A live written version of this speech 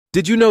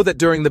Did you know that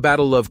during the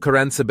Battle of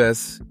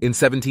Karánsebes in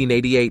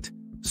 1788,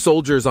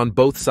 soldiers on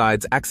both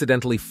sides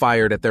accidentally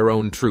fired at their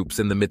own troops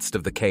in the midst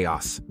of the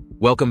chaos?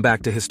 Welcome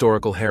back to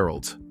Historical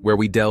Heralds, where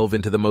we delve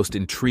into the most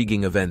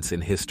intriguing events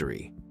in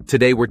history.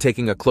 Today we're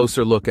taking a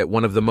closer look at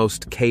one of the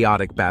most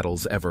chaotic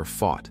battles ever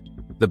fought,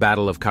 the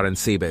Battle of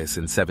Karánsebes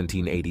in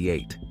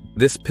 1788.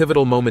 This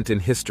pivotal moment in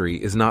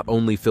history is not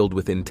only filled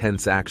with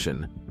intense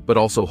action, but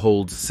also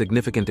holds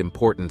significant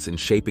importance in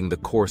shaping the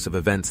course of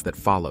events that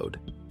followed.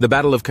 The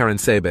Battle of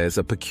Karánsebes,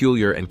 a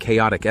peculiar and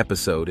chaotic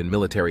episode in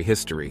military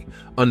history,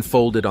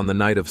 unfolded on the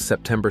night of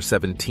September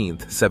 17,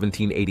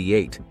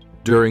 1788,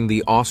 during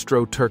the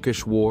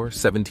Austro-Turkish War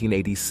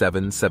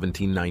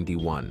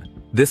 1787-1791.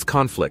 This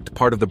conflict,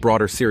 part of the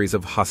broader series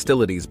of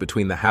hostilities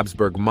between the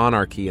Habsburg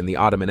Monarchy and the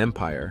Ottoman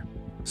Empire,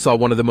 saw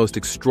one of the most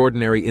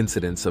extraordinary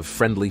incidents of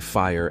friendly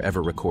fire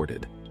ever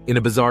recorded. In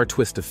a bizarre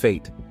twist of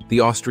fate,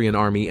 the Austrian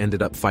army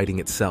ended up fighting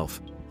itself,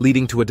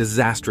 leading to a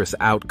disastrous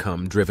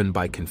outcome driven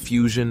by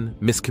confusion,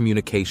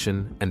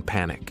 miscommunication, and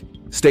panic.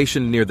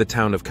 Stationed near the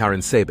town of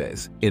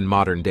Karánsebes, in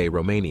modern-day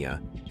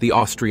Romania, the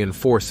Austrian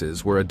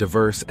forces were a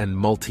diverse and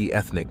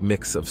multi-ethnic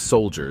mix of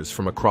soldiers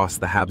from across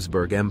the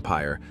Habsburg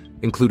Empire,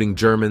 including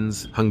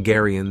Germans,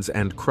 Hungarians,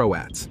 and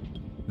Croats.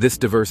 This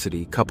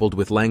diversity, coupled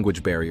with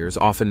language barriers,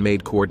 often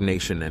made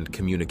coordination and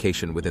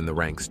communication within the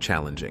ranks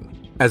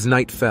challenging. As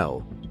night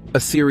fell, a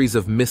series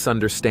of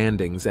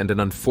misunderstandings and an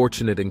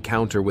unfortunate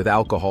encounter with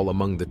alcohol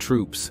among the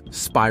troops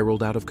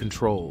spiraled out of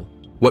control.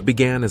 What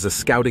began as a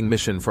scouting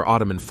mission for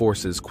Ottoman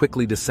forces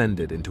quickly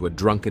descended into a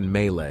drunken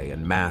melee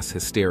and mass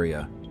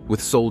hysteria,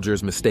 with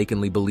soldiers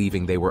mistakenly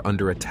believing they were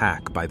under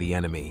attack by the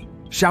enemy.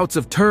 Shouts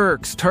of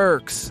 "Turks!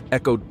 Turks!"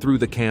 echoed through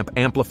the camp,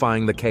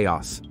 amplifying the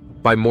chaos.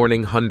 By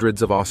morning,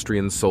 hundreds of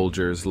Austrian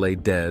soldiers lay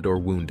dead or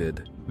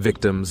wounded,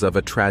 victims of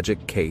a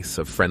tragic case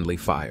of friendly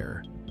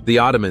fire. The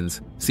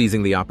Ottomans,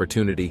 seizing the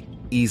opportunity,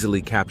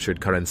 easily captured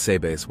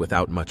Karánsebes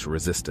without much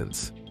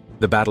resistance.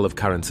 The Battle of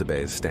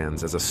Karánsebes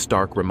stands as a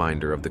stark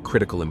reminder of the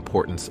critical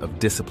importance of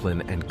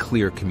discipline and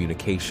clear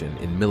communication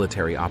in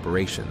military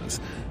operations,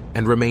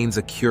 and remains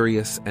a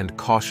curious and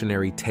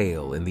cautionary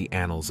tale in the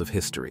annals of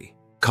history.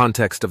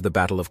 Context of the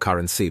Battle of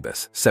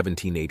Karánsebes,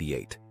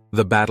 1788.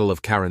 The Battle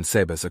of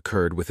Karánsebes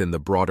occurred within the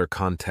broader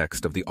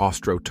context of the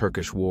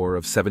Austro-Turkish War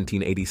of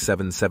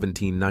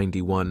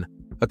 1787-1791,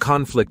 a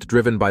conflict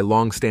driven by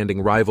long-standing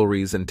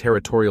rivalries and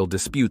territorial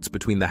disputes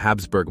between the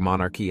Habsburg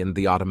Monarchy and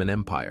the Ottoman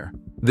Empire.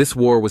 This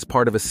war was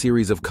part of a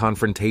series of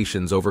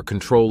confrontations over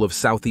control of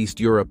Southeast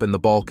Europe and the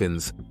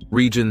Balkans,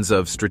 regions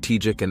of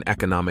strategic and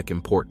economic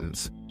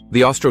importance.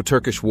 The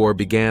Austro-Turkish War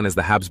began as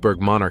the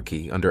Habsburg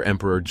Monarchy, under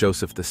Emperor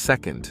Joseph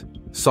II,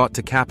 sought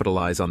to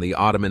capitalize on the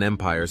Ottoman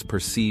Empire's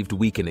perceived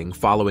weakening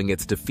following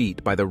its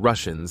defeat by the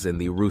Russians in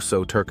the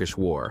Russo-Turkish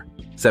War,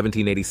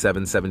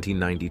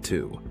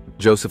 1787-1792.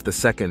 Joseph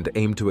II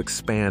aimed to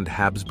expand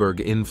Habsburg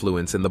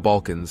influence in the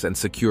Balkans and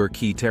secure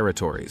key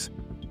territories.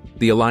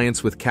 The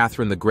alliance with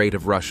Catherine the Great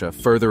of Russia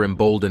further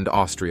emboldened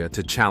Austria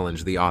to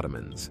challenge the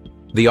Ottomans.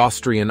 The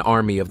Austrian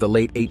army of the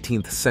late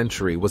 18th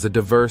century was a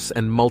diverse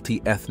and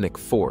multi-ethnic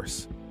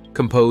force,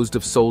 composed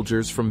of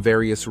soldiers from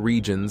various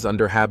regions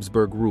under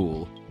Habsburg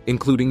rule,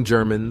 including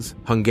Germans,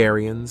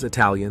 Hungarians,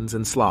 Italians,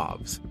 and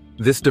Slavs.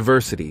 This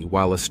diversity,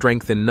 while a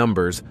strength in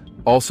numbers,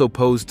 also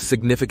posed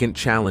significant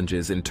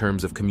challenges in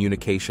terms of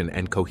communication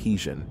and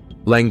cohesion.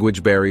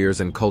 Language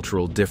barriers and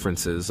cultural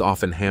differences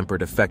often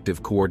hampered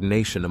effective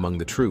coordination among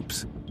the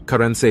troops.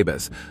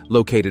 Karánsebes,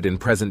 located in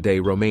present-day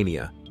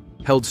Romania,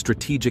 held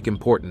strategic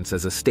importance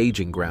as a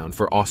staging ground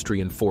for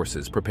Austrian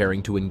forces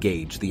preparing to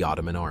engage the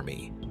Ottoman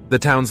army. The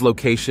town's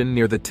location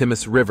near the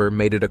Timis River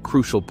made it a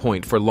crucial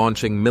point for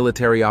launching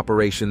military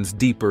operations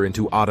deeper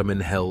into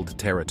Ottoman-held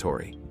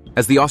territory.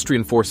 As the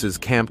Austrian forces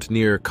camped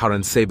near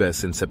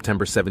Karánsebes in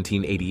September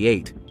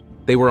 1788,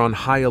 they were on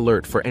high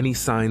alert for any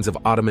signs of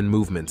Ottoman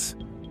movements.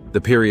 The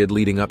period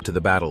leading up to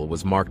the battle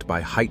was marked by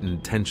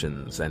heightened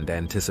tensions and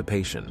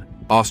anticipation.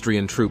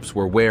 Austrian troops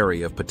were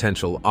wary of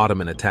potential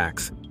Ottoman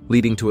attacks,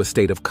 leading to a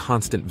state of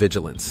constant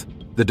vigilance.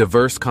 The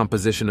diverse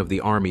composition of the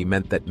army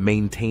meant that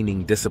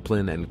maintaining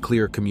discipline and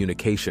clear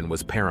communication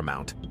was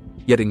paramount,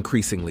 yet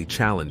increasingly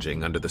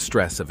challenging under the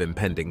stress of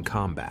impending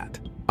combat.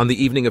 On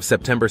the evening of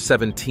September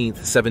 17,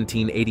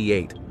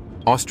 1788,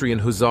 Austrian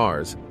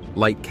hussars,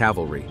 light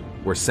cavalry,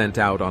 were sent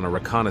out on a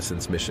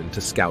reconnaissance mission to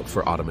scout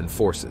for Ottoman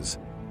forces.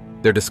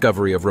 Their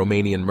discovery of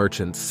Romanian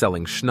merchants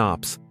selling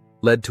schnapps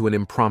led to an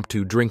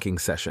impromptu drinking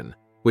session,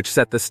 which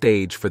set the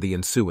stage for the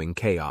ensuing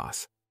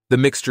chaos. The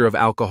mixture of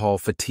alcohol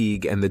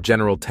fatigue and the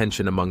general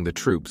tension among the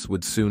troops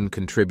would soon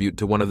contribute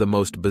to one of the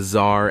most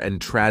bizarre and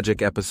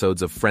tragic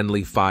episodes of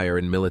friendly fire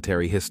in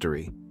military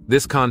history.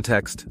 This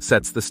context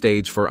sets the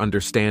stage for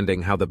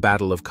understanding how the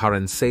Battle of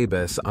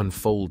Karánsebes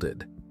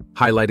unfolded,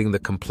 highlighting the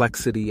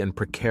complexity and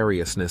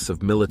precariousness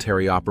of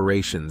military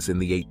operations in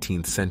the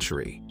 18th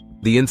century.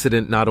 The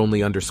incident not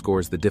only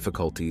underscores the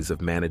difficulties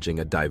of managing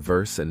a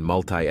diverse and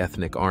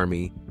multi-ethnic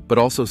army, but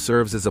also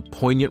serves as a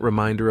poignant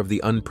reminder of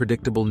the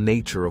unpredictable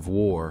nature of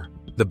war.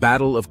 The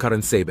Battle of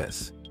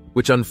Karánsebes,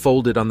 which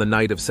unfolded on the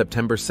night of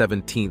September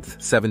 17,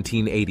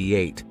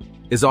 1788,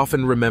 is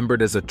often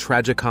remembered as a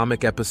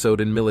tragicomic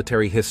episode in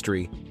military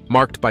history,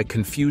 marked by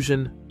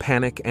confusion,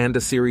 panic, and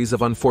a series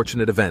of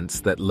unfortunate events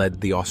that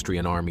led the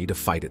Austrian army to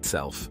fight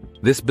itself.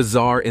 This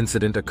bizarre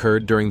incident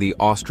occurred during the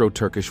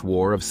Austro-Turkish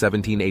War of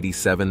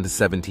 1787 to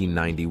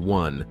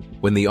 1791,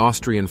 when the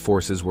Austrian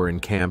forces were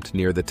encamped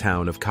near the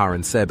town of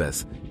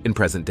Karánsebes in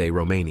present-day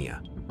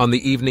Romania. On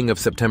the evening of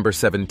September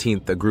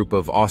 17th, a group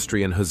of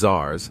Austrian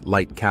hussars,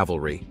 light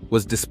cavalry,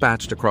 was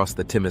dispatched across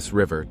the Timis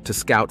River to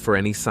scout for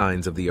any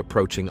signs of the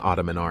approaching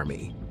Ottoman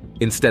army.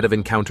 Instead of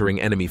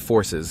encountering enemy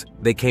forces,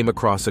 they came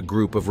across a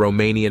group of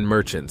Romanian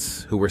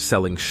merchants who were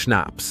selling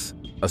schnapps,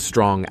 a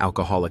strong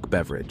alcoholic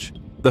beverage.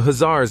 The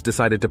hussars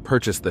decided to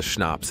purchase the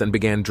schnapps and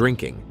began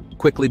drinking,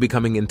 quickly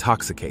becoming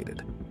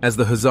intoxicated. As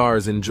the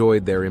hussars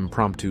enjoyed their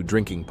impromptu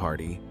drinking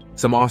party,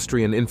 some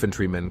Austrian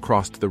infantrymen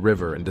crossed the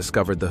river and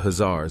discovered the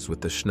hussars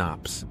with the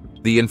schnapps.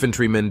 The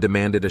infantrymen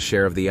demanded a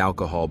share of the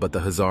alcohol, but the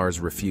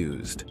hussars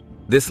refused.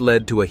 This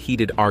led to a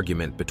heated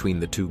argument between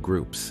the two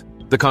groups.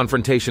 The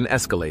confrontation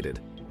escalated,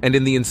 and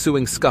in the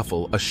ensuing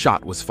scuffle, a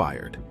shot was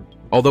fired,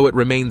 although it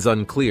remains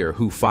unclear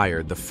who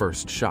fired the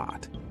first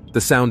shot.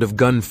 The sound of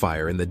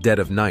gunfire in the dead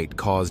of night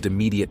caused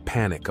immediate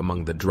panic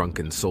among the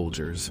drunken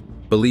soldiers.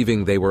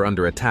 Believing they were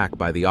under attack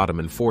by the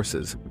Ottoman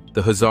forces,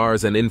 the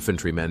hussars and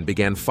infantrymen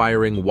began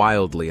firing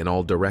wildly in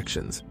all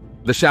directions.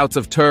 The shouts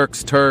of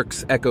 "Turks,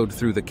 Turks!" echoed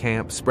through the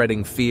camp,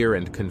 spreading fear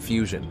and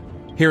confusion.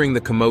 Hearing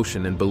the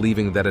commotion and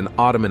believing that an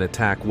Ottoman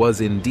attack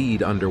was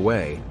indeed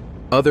underway,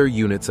 other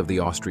units of the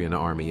Austrian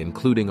army,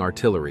 including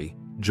artillery,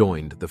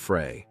 joined the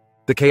fray.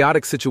 The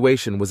chaotic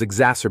situation was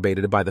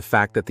exacerbated by the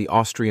fact that the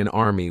Austrian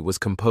army was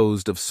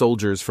composed of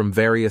soldiers from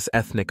various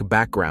ethnic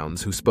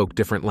backgrounds who spoke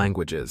different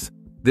languages.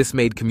 This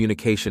made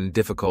communication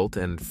difficult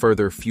and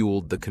further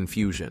fueled the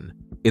confusion.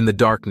 In the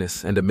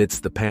darkness and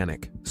amidst the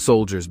panic,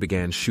 soldiers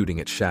began shooting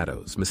at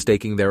shadows,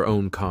 mistaking their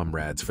own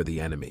comrades for the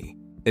enemy.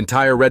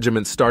 Entire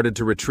regiments started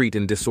to retreat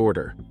in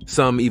disorder,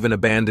 some even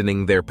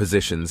abandoning their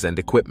positions and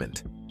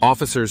equipment.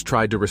 Officers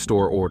tried to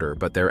restore order,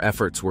 but their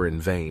efforts were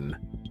in vain.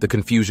 The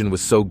confusion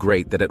was so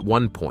great that at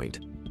one point,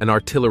 an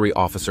artillery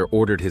officer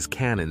ordered his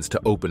cannons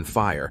to open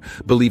fire,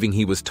 believing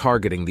he was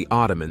targeting the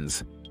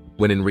Ottomans,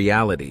 when in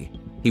reality,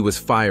 he was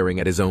firing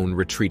at his own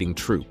retreating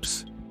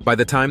troops. By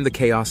the time the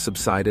chaos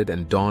subsided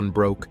and dawn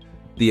broke,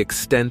 the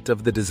extent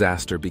of the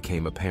disaster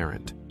became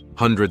apparent.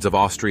 Hundreds of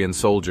Austrian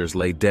soldiers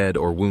lay dead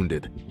or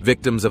wounded,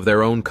 victims of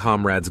their own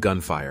comrades'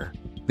 gunfire.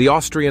 The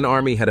Austrian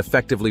army had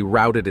effectively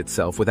routed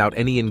itself without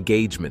any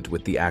engagement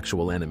with the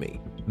actual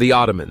enemy. The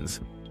Ottomans,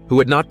 who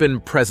had not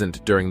been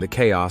present during the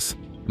chaos,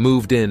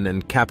 moved in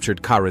and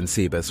captured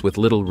Karánsebes with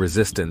little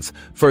resistance,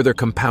 further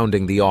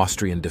compounding the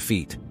Austrian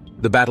defeat.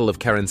 The Battle of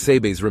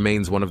Karánsebes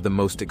remains one of the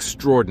most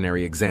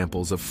extraordinary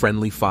examples of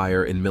friendly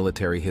fire in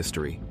military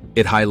history.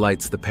 It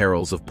highlights the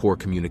perils of poor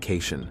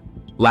communication,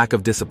 lack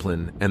of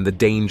discipline, and the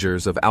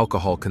dangers of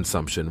alcohol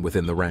consumption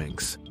within the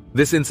ranks.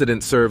 This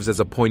incident serves as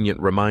a poignant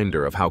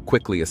reminder of how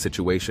quickly a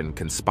situation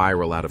can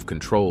spiral out of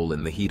control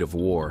in the heat of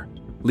war,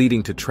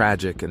 leading to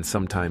tragic and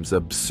sometimes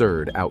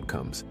absurd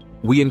outcomes.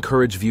 We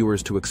encourage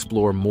viewers to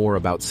explore more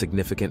about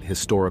significant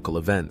historical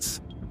events,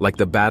 like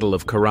the Battle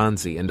of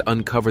Karánsebes, and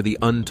uncover the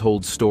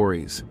untold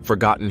stories,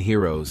 forgotten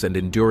heroes, and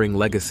enduring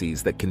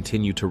legacies that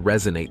continue to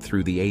resonate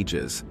through the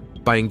ages.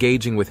 By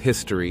engaging with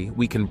history,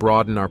 we can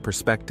broaden our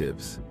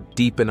perspectives,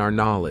 deepen our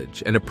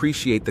knowledge, and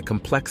appreciate the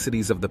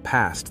complexities of the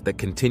past that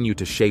continue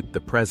to shape the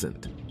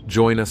present.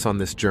 Join us on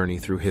this journey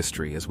through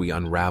history as we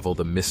unravel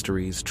the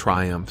mysteries,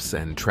 triumphs,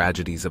 and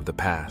tragedies of the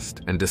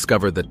past, and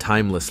discover the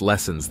timeless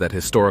lessons that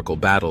historical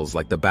battles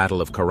like the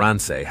Battle of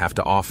Karánsebes have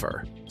to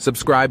offer.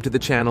 Subscribe to the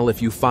channel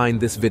if you find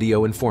this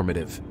video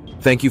informative.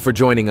 Thank you for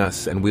joining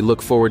us, and we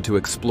look forward to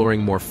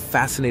exploring more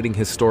fascinating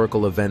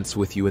historical events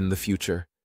with you in the future.